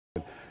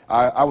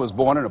I was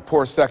born in a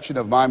poor section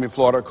of Miami,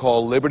 Florida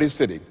called Liberty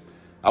City.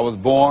 I was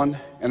born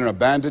in an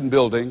abandoned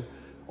building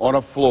on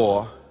a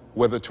floor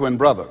with a twin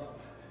brother.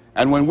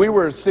 And when we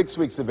were 6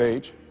 weeks of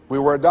age, we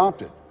were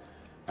adopted.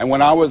 And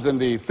when I was in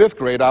the 5th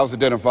grade, I was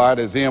identified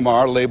as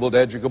EMR, labeled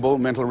educable,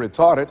 mentally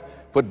retarded,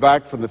 put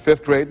back from the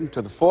 5th grade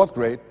into the 4th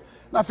grade.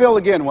 And I failed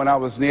again when I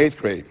was in the 8th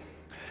grade.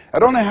 I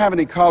don't have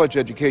any college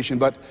education,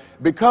 but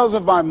because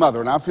of my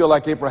mother, and I feel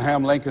like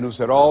Abraham Lincoln, who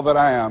said, "All that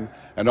I am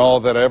and all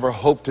that I ever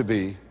hope to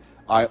be,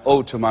 I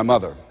owe to my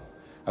mother."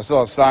 I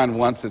saw a sign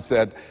once that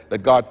said that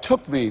God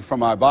took me from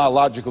my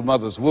biological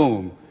mother's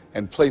womb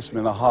and placed me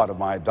in the heart of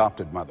my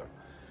adopted mother.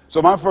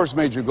 So my first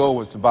major goal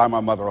was to buy my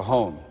mother a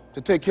home,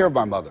 to take care of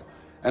my mother.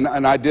 And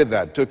I did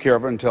that, took care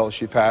of her until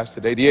she passed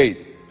at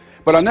 88.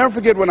 But I'll never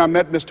forget when I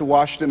met Mr.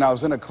 Washington. I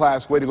was in a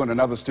class waiting on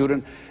another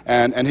student,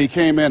 and he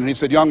came in and he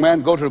said, "Young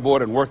man, go to the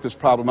board and work this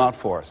problem out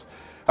for us."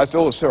 I said,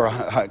 "Oh, sir,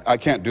 I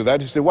can't do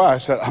that." He said, "Why?" I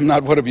said, "I'm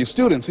not one of your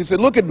students." He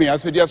said, "Look at me." I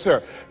said, "Yes,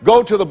 sir.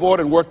 Go to the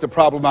board and work the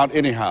problem out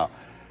anyhow."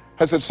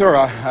 I said, "Sir,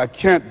 I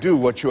can't do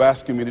what you're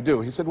asking me to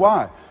do." He said,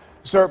 "Why?"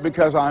 "Sir,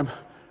 because I'm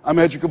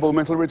educable,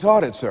 mentally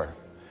retarded, sir."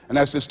 And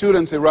as the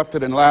students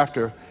erupted in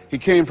laughter, he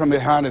came from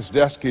behind his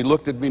desk, he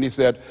looked at me and he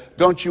said,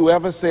 "Don't you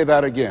ever say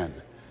that again.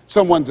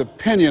 Someone's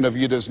opinion of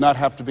you does not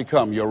have to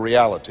become your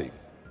reality."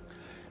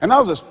 And that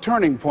was a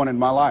turning point in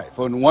my life.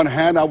 On one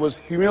hand, I was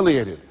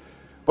humiliated.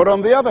 But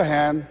on the other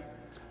hand,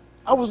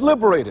 I was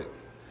liberated.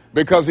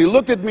 Because he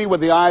looked at me with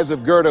the eyes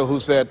of Goethe, who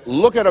said,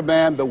 "Look at a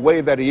man the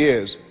way that he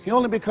is. He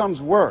only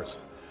becomes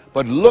worse.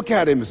 But look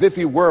at him as if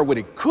he were what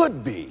he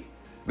could be.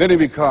 Then he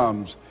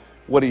becomes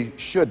what he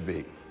should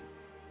be."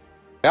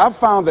 I've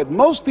found that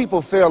most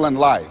people fail in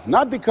life,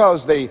 not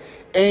because they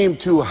aim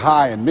too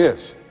high and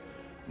miss.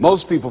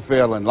 Most people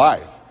fail in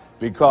life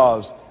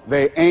because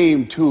they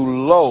aim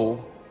too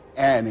low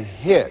and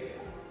hit.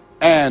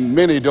 And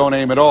many don't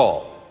aim at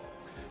all.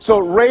 So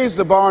raise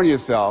the bar on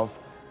yourself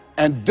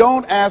and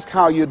don't ask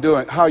how you're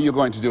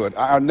going to do it.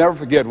 I'll never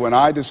forget when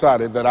I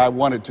decided that I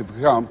wanted to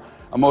become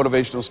a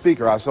motivational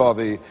speaker. I saw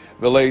the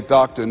late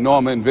Dr.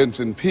 Norman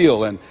Vincent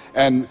Peale,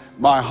 and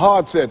my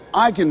heart said,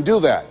 "I can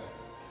do that."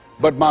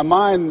 But my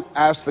mind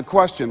asked the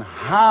question,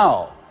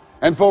 how?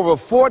 And for over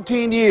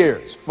 14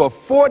 years,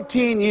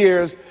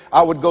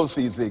 I would go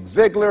see Zig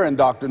Ziglar and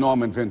Dr.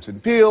 Norman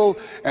Vincent Peale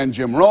and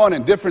Jim Rohn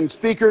and different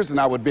speakers, and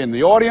I would be in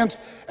the audience,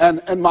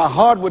 and my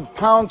heart would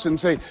pounce and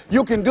say,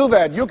 "You can do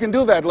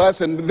that,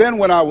 Les." And then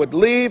when I would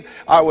leave,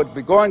 I would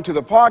be going to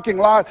the parking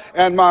lot,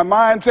 and my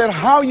mind said,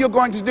 "How are you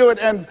going to do it?"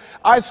 And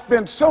I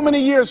spent so many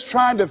years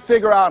trying to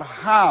figure out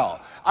how.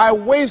 I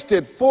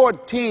wasted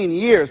 14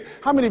 years.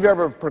 How many of you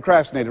ever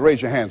procrastinated?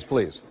 Raise your hands,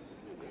 please.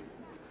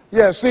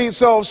 Yeah, see,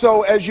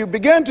 so as you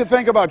begin to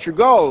think about your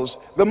goals,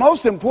 the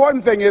most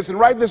important thing is, and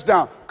write this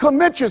down,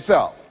 commit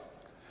yourself.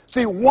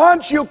 See,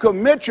 once you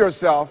commit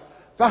yourself,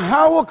 the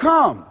how will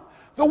come,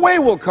 the way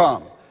will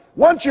come.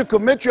 Once you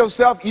commit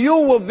yourself, you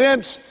will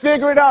then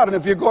figure it out. And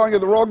if you're going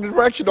in the wrong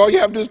direction, all you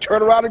have to do is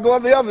turn around and go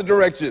in the other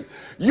direction.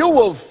 You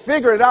will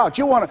figure it out.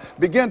 You want to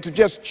begin to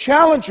just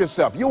challenge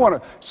yourself. You want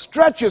to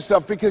stretch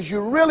yourself because you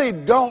really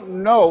don't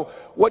know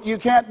what you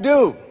can't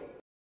do.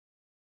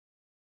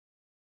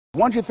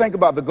 Once you think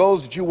about the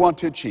goals that you want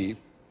to achieve,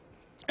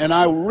 and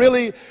I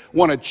really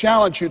want to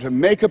challenge you to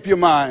make up your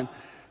mind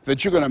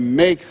that you're going to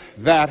make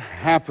that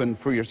happen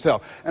for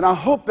yourself. And I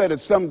hope that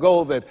it's some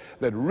goal that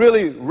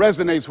really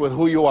resonates with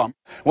who you are.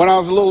 When I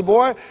was a little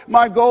boy,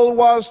 my goal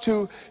was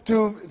to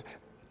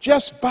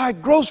just buy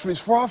groceries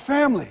for our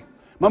family.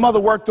 My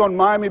mother worked on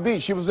Miami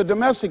Beach. She was a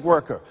domestic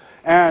worker.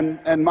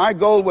 And my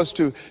goal was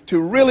to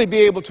really be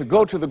able to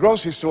go to the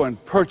grocery store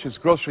and purchase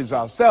groceries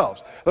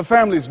ourselves. The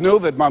families knew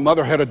that my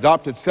mother had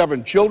adopted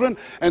 7 children.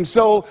 And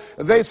so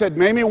they said,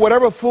 "Mamie,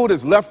 whatever food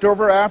is left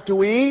over after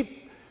we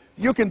eat,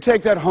 you can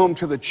take that home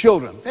to the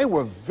children." They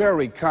were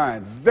very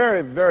kind,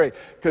 very, very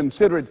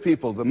considerate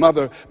people.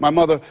 My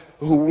mother,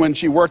 who when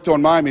she worked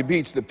on Miami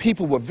Beach, the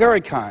people were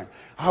very kind.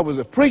 I was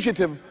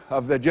appreciative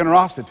of their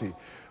generosity.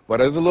 But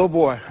as a little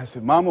boy, I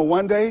said, "Mama,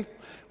 one day,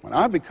 when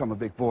I become a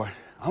big boy,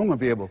 I'm going to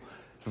be able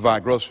to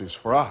buy groceries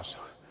for us."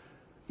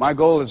 My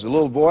goal as a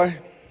little boy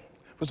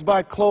was to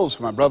buy clothes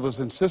for my brothers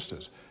and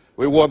sisters.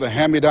 We wore the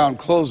hand-me-down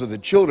clothes of the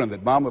children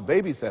that Mama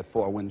babysat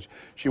for when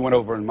she went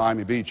over in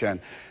Miami Beach. And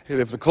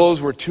if the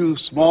clothes were too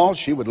small,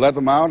 she would let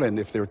them out. And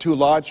if they were too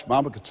large,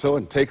 Mama could sew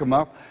and take them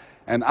up.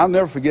 And I'll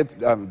never forget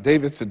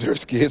David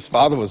Sidursky. His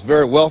father was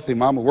very wealthy.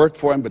 Mama worked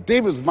for him, but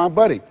David was my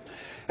buddy.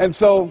 And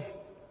so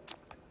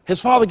his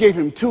father gave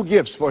him 2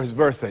 gifts for his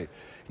birthday.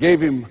 Gave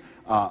him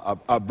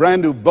a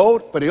brand new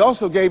boat, but he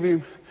also gave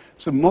him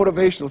some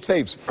motivational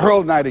tapes.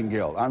 Earl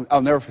Nightingale,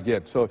 I'll never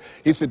forget. So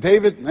he said,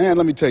 "David, man,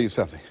 let me tell you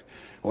something.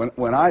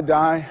 When I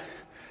die,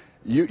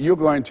 you're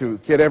going to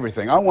get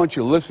everything. I want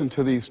you to listen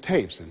to these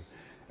tapes."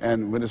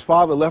 And when his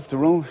father left the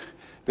room,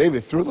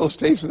 David threw those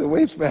tapes in the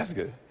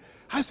wastebasket.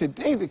 I said,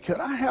 "David, could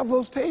I have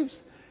those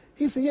tapes?"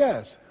 He said,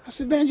 "Yes." I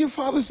said, "Man, your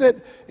father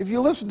said if you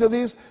listen to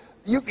these,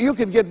 you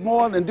can get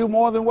more and do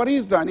more than what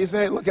he's done. He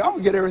said, hey, look, I'm going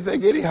to get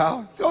everything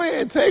anyhow. Go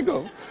ahead, take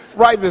them.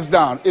 Write this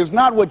down. It's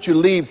not what you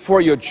leave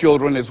for your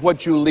children, it's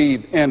what you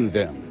leave in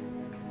them.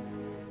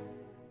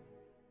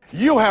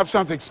 You have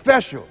something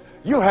special.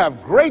 You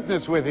have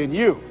greatness within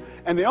you.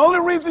 And the only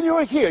reason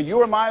you're here,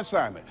 you are my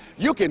assignment.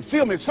 You can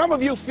feel me. Some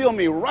of you feel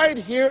me right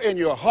here in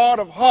your heart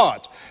of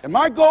hearts. And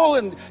my goal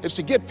is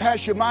to get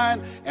past your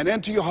mind and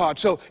into your heart.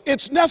 So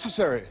it's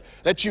necessary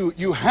that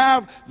you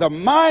have the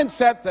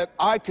mindset that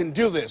I can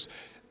do this.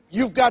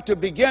 You've got to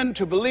begin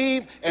to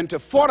believe and to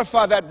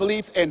fortify that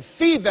belief and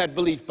feed that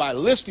belief by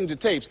listening to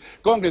tapes,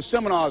 going to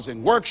seminars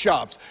and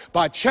workshops,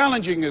 by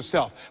challenging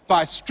yourself,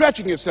 by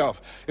stretching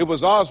yourself. It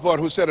was Osborne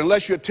who said,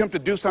 unless you attempt to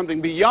do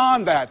something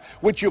beyond that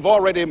which you've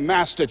already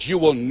mastered, you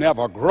will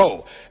never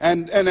grow.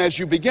 And as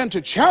you begin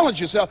to challenge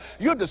yourself,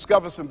 you'll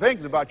discover some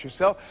things about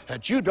yourself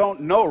that you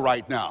don't know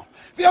right now.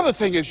 The other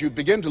thing is you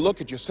begin to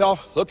look at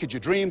yourself, look at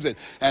your dreams,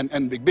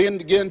 and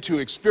begin to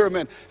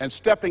experiment and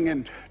stepping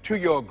into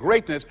your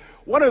greatness.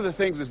 One of the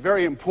things that's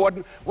very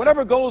important,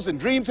 whatever goals and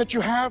dreams that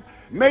you have,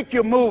 make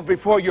your move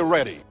before you're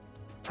ready.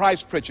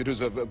 Price Pritchett, who's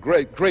a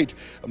great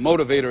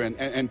motivator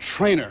and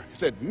trainer,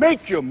 said,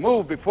 make your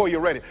move before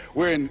you're ready.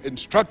 We're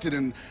instructed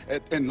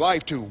in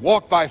life to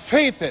walk by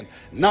faith and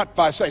not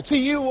by sight. See,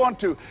 you want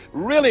to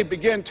really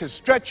begin to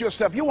stretch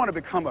yourself. You want to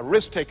become a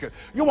risk taker.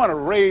 You want to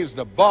raise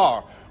the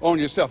bar on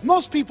yourself.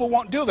 Most people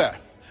won't do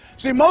that.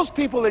 See, most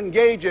people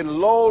engage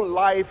in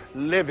low-life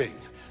living,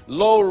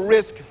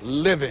 low-risk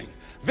living.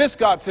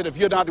 Viscott said, if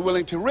you're not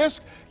willing to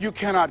risk, you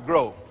cannot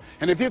grow.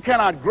 And if you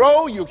cannot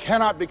grow, you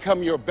cannot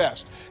become your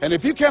best. And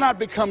if you cannot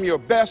become your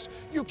best,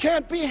 you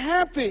can't be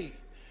happy.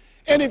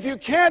 And if you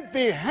can't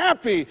be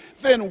happy,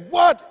 then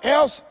what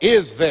else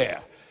is there?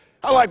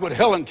 I like what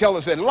Helen Keller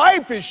said,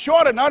 life is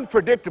short and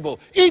unpredictable.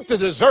 Eat the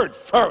dessert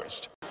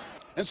first.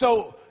 And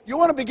so you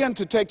want to begin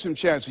to take some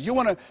chances. You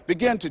want to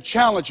begin to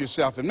challenge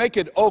yourself and make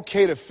it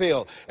okay to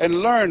fail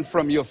and learn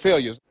from your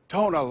failures.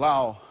 Don't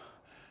allow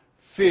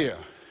fear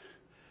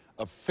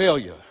of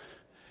failure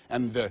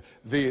and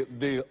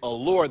the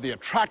allure, the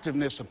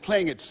attractiveness of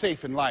playing it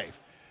safe in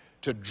life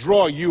to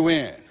draw you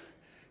in.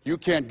 You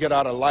can't get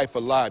out of life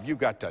alive. You've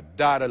got to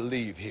die to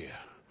leave here.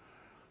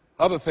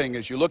 Other thing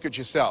is you look at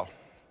yourself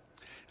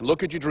and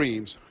look at your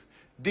dreams.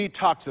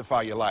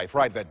 Detoxify your life.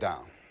 Write that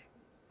down.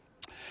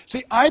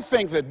 See, I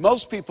think that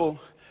most people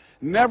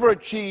never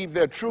achieve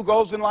their true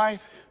goals in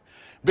life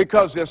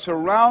because they're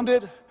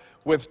surrounded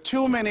with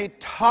too many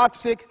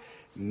toxic,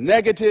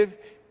 negative,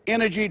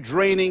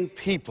 energy-draining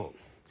people.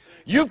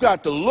 You've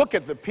got to look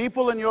at the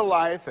people in your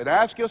life and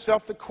ask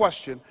yourself the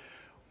question,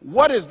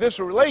 what is this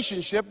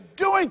relationship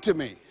doing to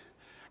me?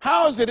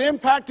 How is it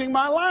impacting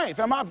my life?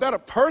 Am I a better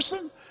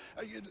person?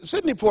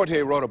 Sidney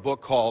Poitier wrote a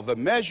book called The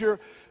Measure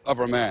of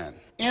a Man.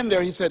 In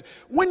there he said,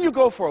 when you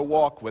go for a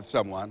walk with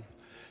someone,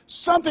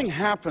 something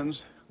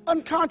happens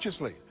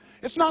unconsciously.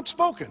 It's not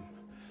spoken.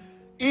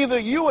 Either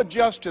you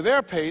adjust to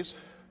their pace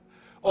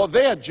or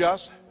they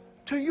adjust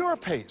to your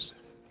pace.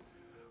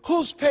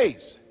 Whose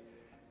pace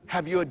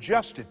have you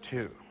adjusted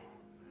to?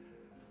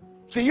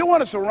 See, you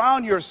want to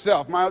surround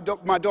yourself. My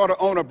daughter,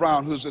 Ona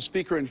Brown, who's a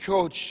speaker and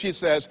coach, she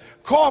says,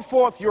 call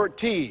forth your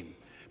team,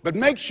 but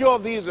make sure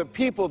these are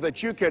people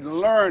that you can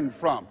learn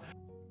from.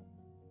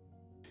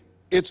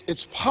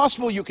 It's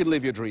possible you can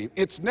live your dream.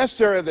 It's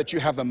necessary that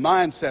you have the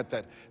mindset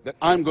that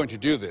I'm going to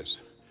do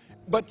this.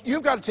 But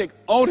you've got to take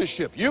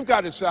ownership. You've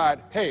got to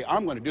decide, hey,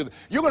 I'm going to do this.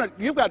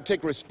 You've got to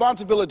take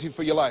responsibility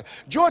for your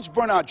life. George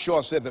Bernard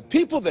Shaw said the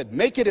people that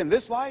make it in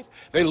this life,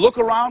 they look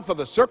around for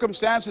the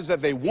circumstances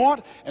that they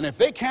want, and if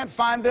they can't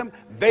find them,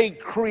 they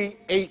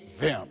create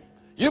them.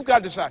 You've got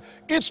to decide,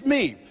 it's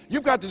me.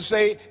 You've got to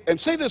say,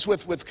 and say this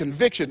with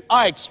conviction,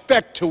 I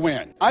expect to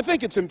win. I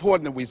think it's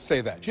important that we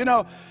say that. You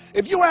know,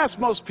 if you ask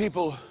most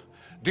people,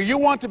 do you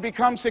want to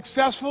become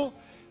successful?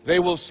 They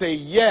will say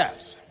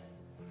yes.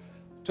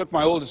 Took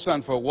my oldest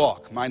son for a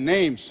walk, my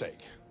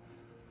namesake.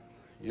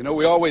 You know,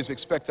 we always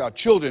expect our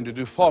children to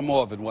do far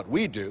more than what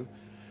we do.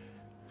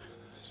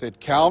 Said,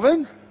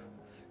 Calvin,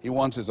 he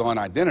wants his own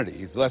identity.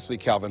 He's Leslie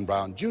Calvin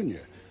Brown,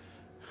 Jr.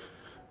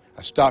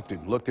 I stopped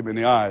him, looked him in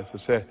the eyes, and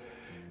said,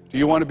 do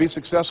you want to be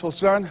successful,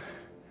 son?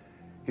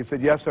 He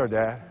said, yes, sir,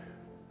 Dad.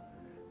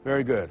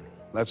 Very good.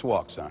 Let's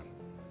walk, son.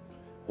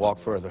 Walk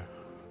further.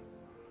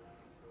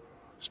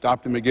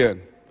 Stopped him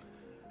again.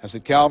 I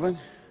said, Calvin,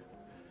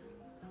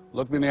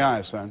 look me in the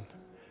eyes, son.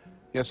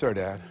 Yes, sir,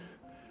 Dad.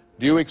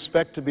 Do you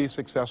expect to be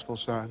successful,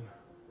 son?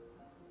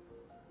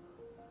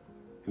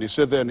 And he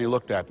stood there and he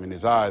looked at me and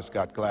his eyes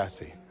got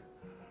glassy.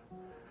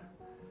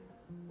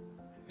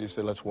 And he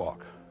said, let's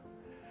walk.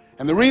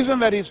 And the reason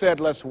that he said,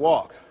 let's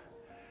walk,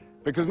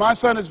 because my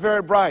son is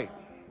very bright.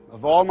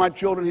 Of all my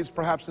children, he's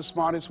perhaps the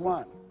smartest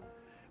one.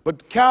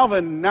 But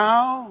Calvin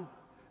now,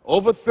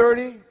 over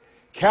 30,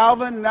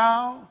 Calvin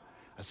now,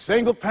 a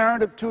single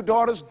parent of 2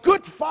 daughters,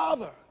 good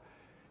father.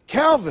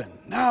 Calvin,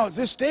 now at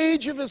this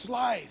stage of his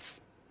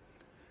life,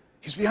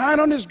 he's behind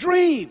on his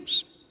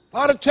dreams. A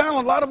lot of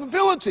talent, a lot of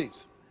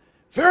abilities.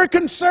 Very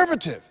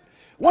conservative.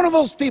 One of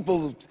those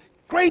people,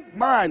 great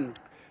mind,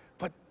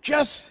 but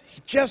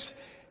he just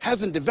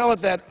hasn't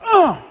developed that,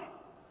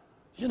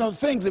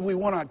 things that we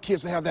want our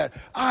kids to have, that,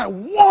 I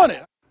want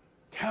it.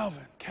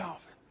 Calvin,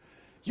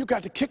 you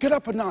got to kick it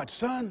up a notch,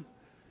 son.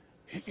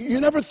 You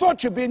never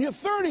thought you'd be in your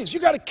 30s. You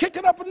got to kick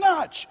it up a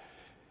notch.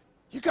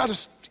 You got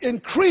to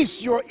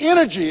increase your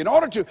energy in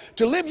order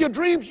to live your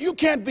dreams. You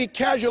can't be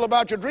casual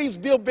about your dreams.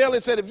 Bill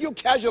Bailey said, if you're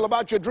casual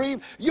about your dream,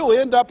 you'll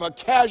end up a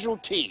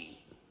casualty.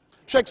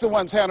 Shake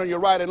someone's hand on your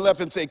right and left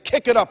and say,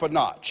 kick it up a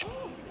notch.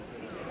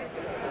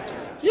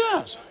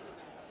 Yes.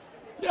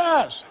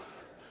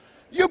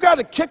 You got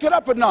to kick it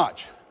up a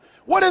notch.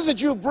 What is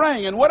it you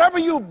bring? And whatever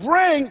you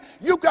bring,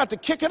 you've got to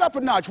kick it up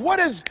a notch. What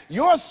is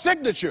your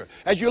signature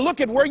as you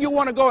look at where you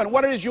want to go and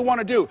what it is you want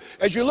to do?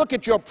 As you look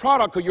at your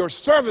product or your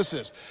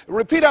services,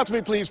 repeat out to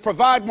me, please,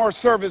 provide more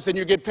service than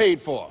you get paid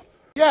for.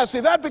 Yeah, see,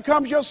 that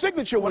becomes your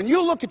signature. When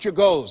you look at your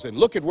goals and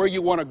look at where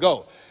you want to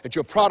go, at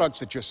your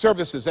products, at your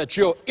services, at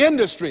your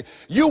industry,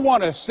 you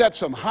want to set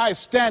some high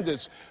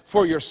standards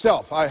for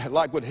yourself. I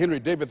like what Henry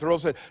David Thoreau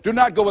said, do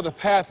not go where the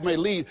path may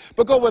lead,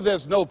 but go where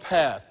there's no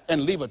path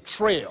and leave a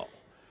trail.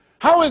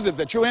 How is it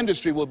that your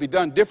industry will be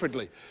done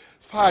differently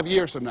 5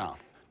 years from now,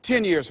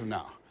 10 years from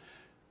now?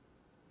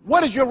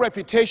 What is your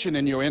reputation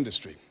in your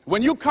industry?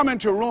 When you come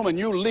into a room and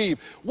you leave,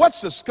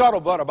 what's the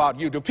scuttlebutt about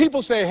you? Do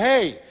people say,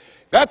 hey,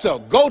 that's a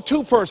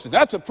go-to person.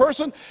 That's a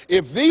person,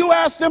 if you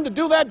ask them to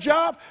do that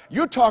job,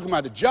 you're talking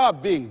about the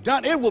job being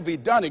done. It will be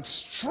done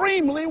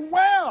extremely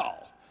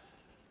well.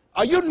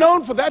 Are you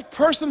known for that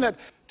person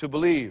to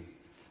believe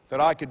that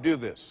I could do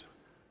this?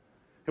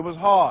 It was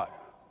hard.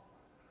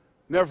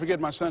 Never forget,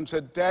 my son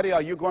said, Daddy,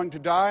 are you going to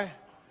die?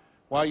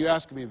 Why are you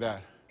asking me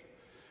that?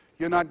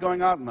 You're not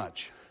going out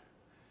much.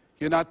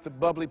 You're not the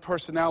bubbly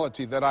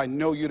personality that I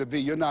know you to be.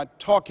 You're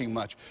not talking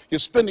much. You're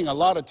spending a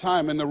lot of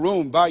time in the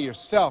room by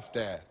yourself,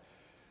 Dad.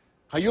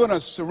 Are you going to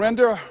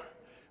surrender?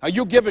 Are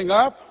you giving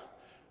up?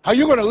 Are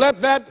you going to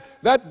let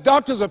that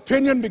doctor's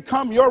opinion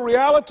become your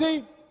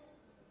reality?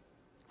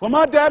 Will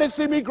my daddy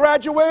see me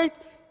graduate?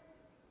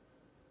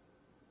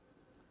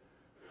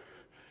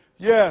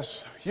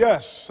 Yes,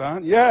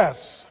 son,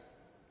 yes.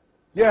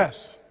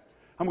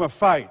 I'm going to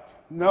fight.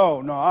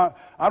 No,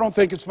 I don't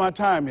think it's my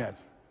time yet.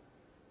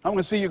 I'm going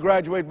to see you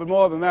graduate, but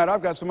more than that,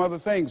 I've got some other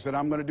things that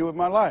I'm going to do with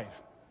my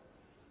life.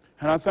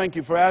 And I thank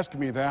you for asking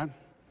me that.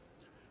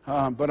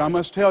 But I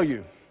must tell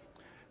you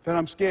that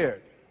I'm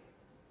scared.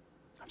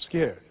 I'm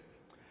scared.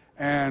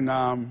 And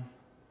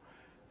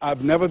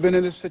I've never been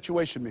in this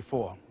situation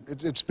before.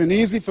 It's been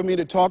easy for me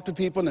to talk to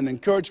people and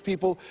encourage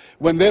people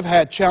when they've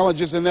had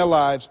challenges in their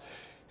lives.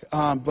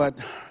 But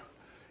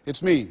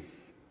it's me.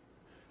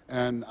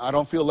 And I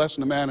don't feel less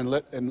than a man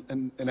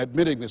in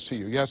admitting this to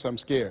you. Yes, I'm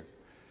scared.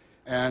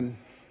 And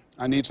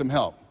I need some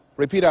help.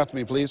 Repeat after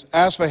me, please.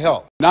 Ask for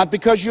help. Not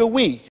because you're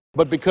weak,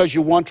 but because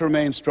you want to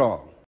remain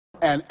strong.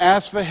 And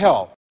ask for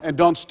help. And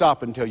don't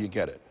stop until you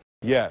get it.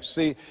 Yes.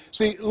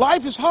 See,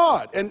 life is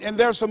hard. And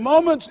there are some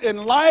moments in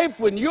life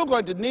when you're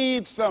going to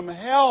need some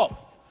help.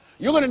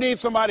 You're going to need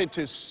somebody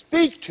to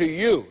speak to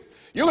you.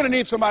 You're going to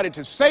need somebody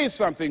to say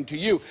something to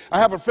you. I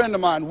have a friend of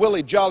mine,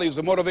 Willie Jolly, who's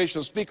a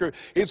motivational speaker.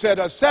 He said,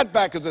 a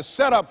setback is a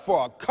setup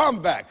for a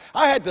comeback.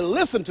 I had to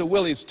listen to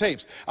Willie's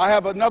tapes. I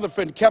have another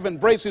friend, Kevin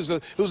Brace,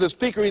 who's a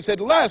speaker. He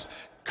said, Les,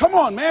 come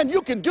on, man,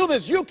 you can do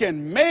this. You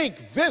can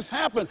make this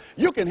happen.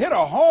 You can hit a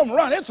home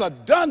run. It's a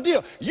done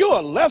deal. You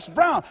are Les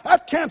Brown.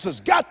 That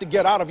cancer's got to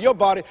get out of your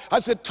body. I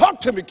said,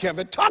 talk to me,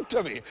 Kevin. Talk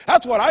to me.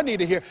 That's what I need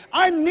to hear.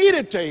 I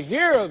needed to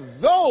hear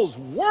those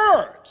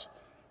words.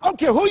 I don't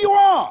care who you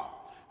are.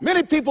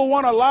 Many people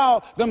won't allow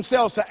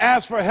themselves to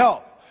ask for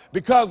help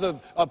because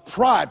of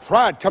pride.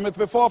 Pride cometh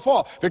before a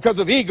fall. Because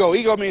of ego.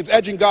 Ego means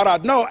edging God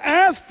out. No,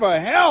 ask for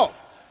help.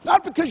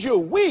 Not because you're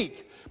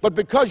weak, but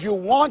because you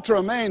want to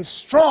remain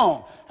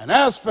strong. And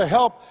ask for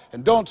help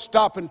and don't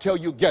stop until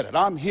you get it.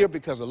 I'm here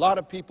because a lot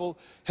of people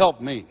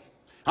helped me.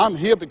 I'm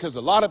here because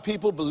a lot of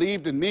people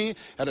believed in me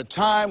at a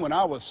time when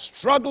I was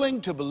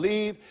struggling to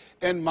believe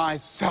in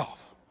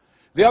myself.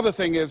 The other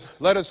thing is,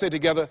 let us say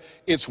together,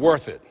 it's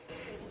worth it.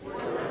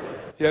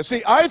 Yeah,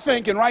 see, I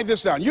think, and write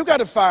this down, you got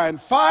to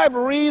find 5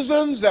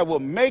 reasons that will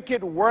make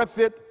it worth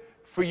it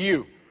for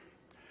you.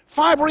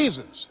 5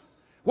 reasons.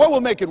 What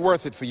will make it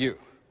worth it for you?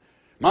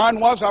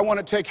 Mine was, I want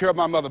to take care of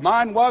my mother.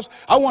 Mine was,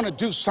 I want to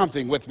do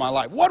something with my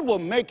life. What will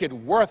make it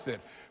worth it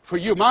for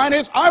you? Mine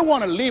is, I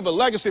want to leave a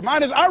legacy.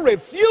 Mine is, I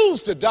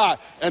refuse to die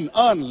an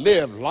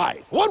unlived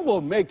life. What will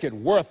make it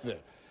worth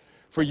it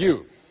for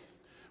you?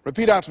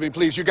 Repeat after me,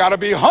 please. You got to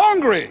be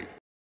hungry.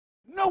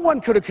 No one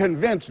could have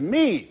convinced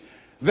me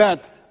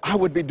that I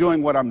would be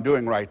doing what I'm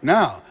doing right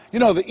now. You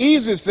know, the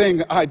easiest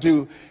thing I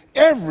do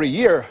every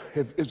year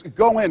is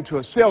go into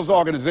a sales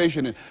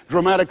organization and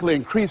dramatically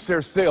increase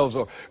their sales,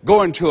 or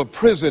go into a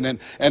prison and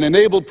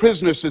enable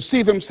prisoners to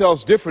see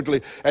themselves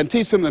differently and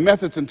teach them the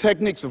methods and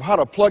techniques of how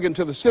to plug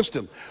into the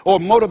system, or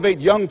motivate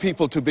young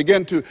people to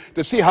begin to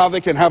see how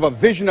they can have a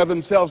vision of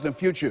themselves in the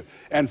future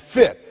and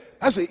fit.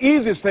 That's the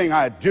easiest thing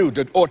I do,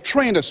 or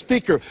train a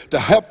speaker to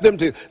help them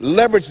to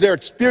leverage their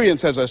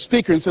experience as a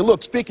speaker and say,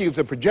 look, speaking is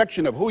a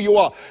projection of who you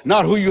are,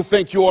 not who you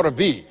think you ought to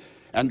be.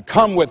 and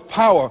come with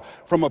power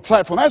from a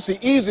platform. That's the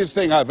easiest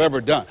thing I've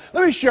ever done.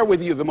 Let me share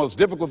with you the most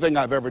difficult thing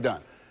I've ever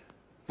done.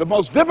 The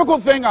most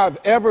difficult thing I've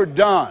ever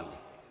done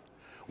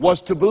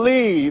was to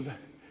believe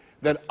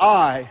that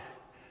I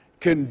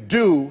can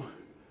do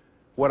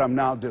what I'm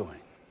now doing.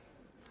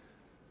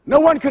 No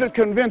one could have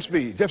convinced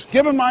me, just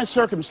given my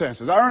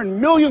circumstances. I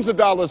earn millions of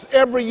dollars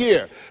every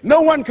year.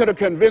 No one could have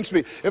convinced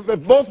me.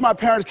 If both my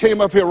parents came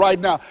up here right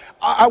now,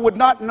 I would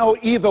not know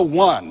either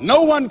one.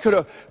 No one could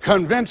have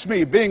convinced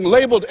me, being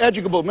labeled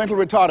educable,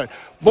 mentally retarded,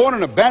 born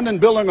in an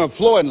abandoned building on the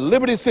floor in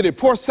Liberty City,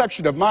 poor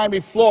section of Miami,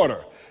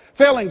 Florida,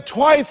 failing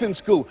twice in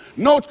school,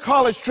 no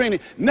college training,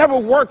 never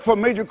worked for a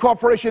major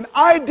corporation.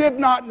 I did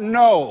not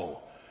know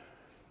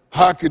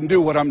I can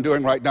do what I'm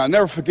doing right now.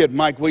 Never forget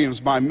Mike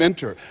Williams, my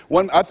mentor.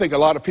 I think a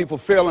lot of people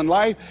fail in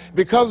life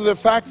because of the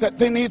fact that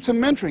they need some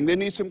mentoring, they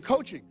need some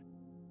coaching.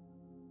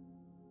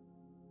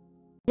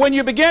 When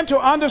you begin to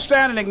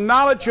understand and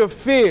acknowledge your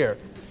fear,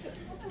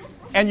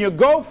 and you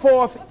go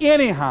forth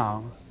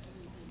anyhow,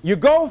 you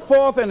go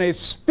forth in a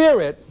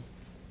spirit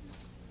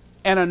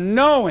and a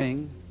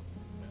knowing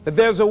that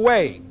there's a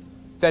way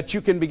that you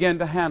can begin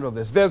to handle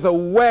this. There's a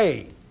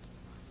way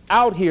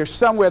out here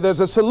somewhere. There's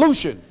a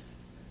solution.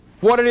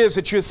 What it is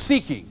that you're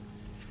seeking,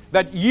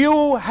 that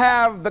you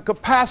have the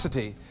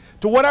capacity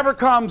to whatever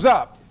comes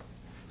up,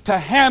 to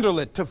handle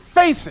it, to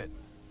face it.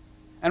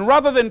 And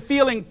rather than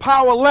feeling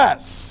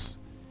powerless,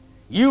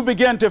 you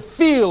begin to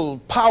feel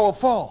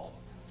powerful.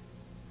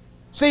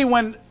 See,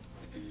 when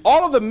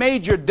all of the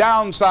major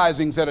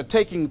downsizings that are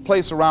taking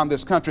place around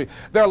this country,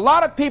 there are a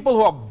lot of people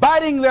who are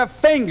biting their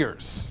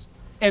fingers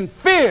in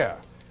fear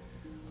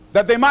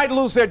that they might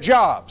lose their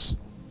jobs.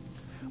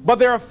 But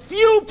there are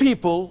few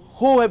people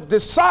who have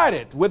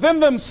decided within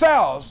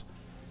themselves,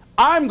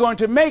 I'm going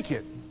to make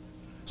it.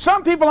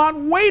 Some people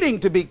aren't waiting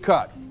to be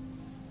cut.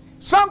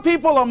 Some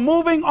people are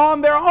moving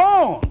on their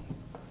own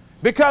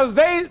because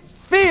they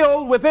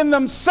feel within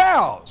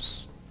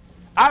themselves,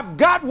 I've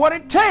got what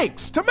it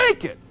takes to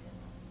make it.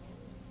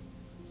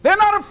 They're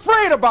not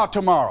afraid about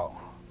tomorrow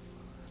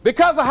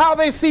because of how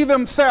they see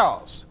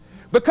themselves,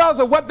 because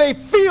of what they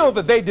feel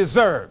that they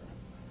deserve,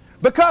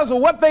 because of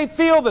what they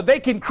feel that they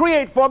can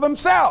create for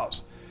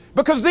themselves.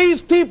 Because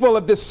these people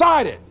have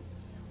decided,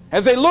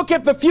 as they look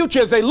at the future,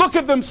 as they look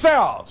at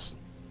themselves,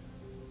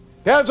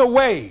 there's a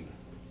way.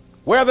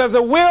 Where there's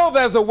a will,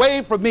 there's a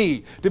way for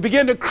me to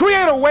begin to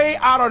create a way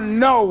out of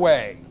no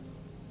way.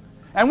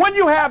 And when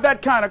you have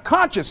that kind of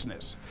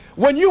consciousness,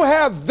 when you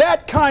have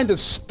that kind of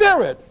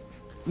spirit,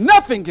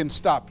 nothing can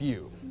stop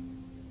you.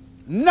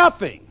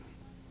 Nothing.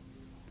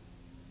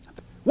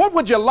 What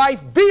would your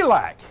life be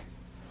like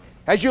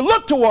as you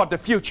look toward the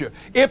future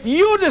if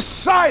you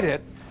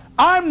decided,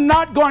 I'm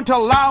not going to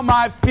allow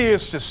my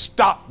fears to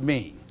stop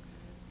me?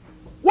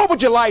 What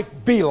would your life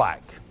be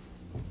like?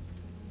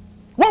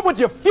 What would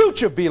your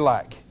future be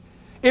like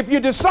if you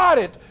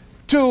decided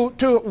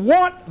to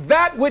want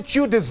that which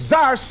you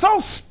desire so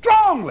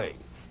strongly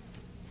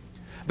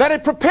that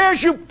it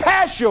prepares you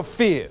past your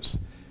fears,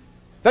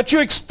 that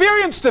you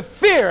experience the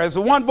fear, as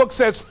the one book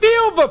says,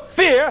 feel the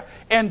fear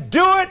and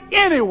do it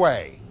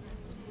anyway?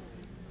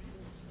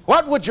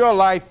 What would your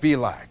life be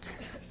like?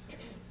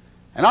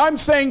 And I'm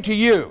saying to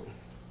you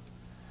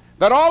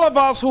that all of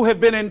us who have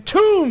been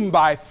entombed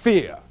by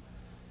fear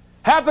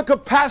have the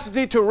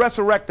capacity to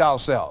resurrect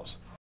ourselves.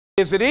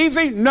 Is it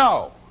easy?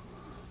 No.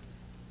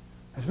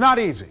 It's not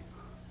easy.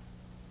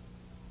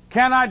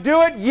 Can I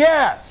do it?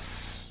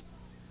 Yes.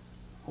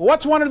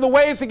 What's one of the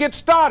ways to get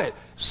started?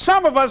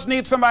 Some of us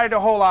need somebody to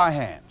hold our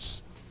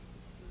hands.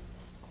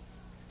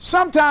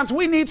 Sometimes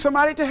we need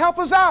somebody to help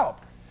us out.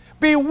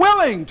 Be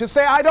willing to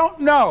say, I don't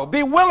know.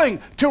 Be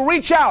willing to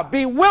reach out.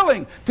 Be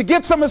willing to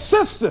get some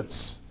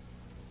assistance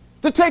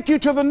to take you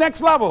to the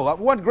next level.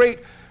 One great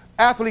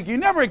athlete, you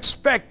never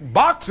expect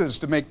boxers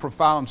to make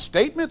profound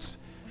statements.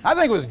 I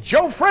think it was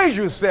Joe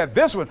Frazier who said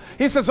this one.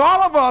 He says,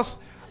 all of us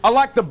are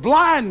like the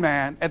blind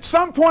man at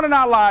some point in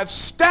our lives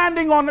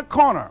standing on the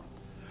corner,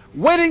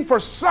 waiting for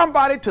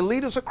somebody to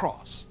lead us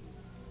across.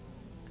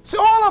 See,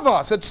 all of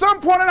us at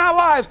some point in our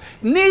lives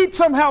need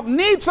some help,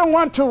 need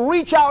someone to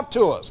reach out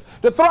to us,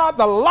 to throw out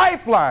the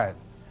lifeline,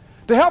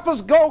 to help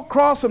us go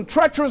across some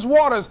treacherous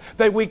waters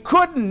that we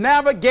couldn't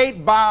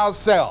navigate by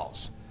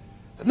ourselves.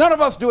 None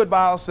of us do it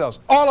by ourselves.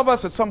 All of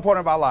us at some point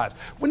in our lives.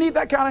 We need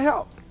that kind of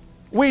help.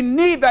 We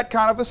need that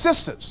kind of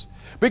assistance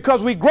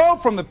because we grow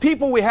from the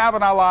people we have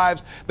in our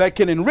lives that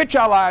can enrich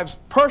our lives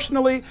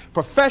personally,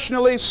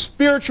 professionally,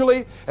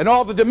 spiritually, and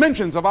all the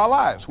dimensions of our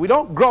lives. We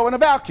don't grow in a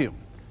vacuum.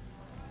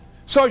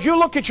 So as you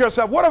look at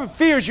yourself, what are the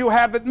fears you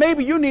have that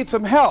maybe you need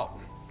some help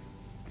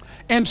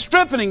in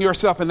strengthening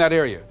yourself in that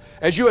area?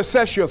 As you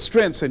assess your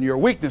strengths and your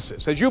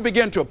weaknesses, as you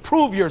begin to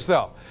approve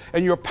yourself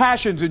and your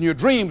passions and your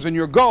dreams and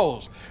your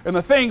goals and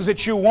the things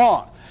that you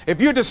want, if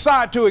you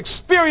decide to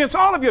experience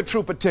all of your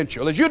true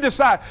potential, as you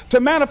decide to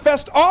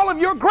manifest all of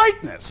your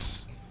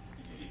greatness,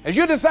 as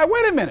you decide,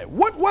 wait a minute,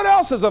 what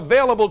else is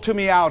available to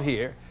me out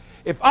here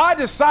if I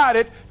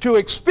decided to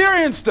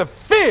experience the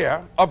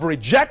fear of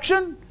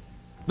rejection,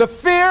 the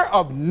fear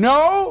of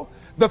no,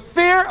 the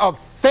fear of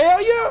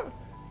failure,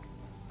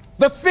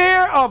 The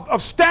fear of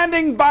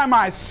standing by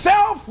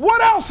myself.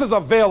 What else is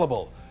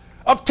available?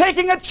 Of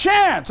taking a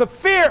chance. A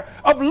fear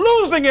of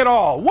losing it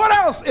all. What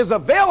else is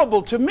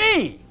available to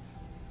me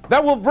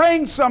that will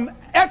bring some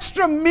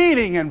extra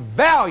meaning and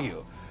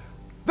value?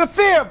 The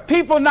fear of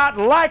people not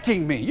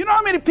liking me. You know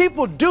how many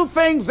people do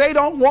things they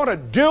don't want to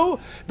do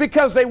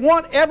because they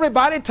want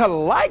everybody to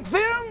like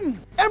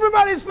them?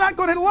 Everybody's not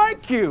going to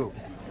like you.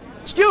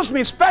 Excuse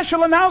me,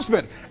 special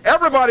announcement.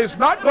 Everybody's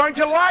not going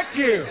to like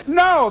you.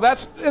 No,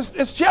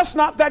 it's just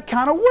not that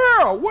kind of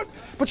world.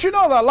 But you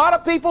know, there are a lot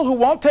of people who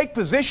won't take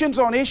positions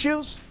on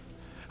issues,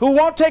 who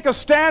won't take a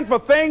stand for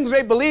things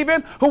they believe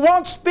in, who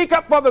won't speak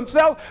up for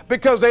themselves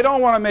because they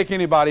don't want to make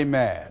anybody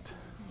mad.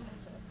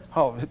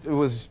 Oh, it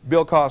was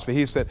Bill Cosby.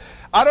 He said,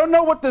 I don't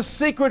know what the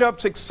secret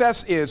of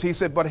success is. He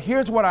said, but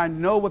here's what I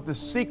know what the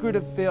secret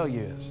of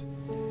failure is.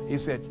 He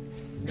said,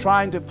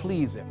 trying to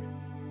please everybody.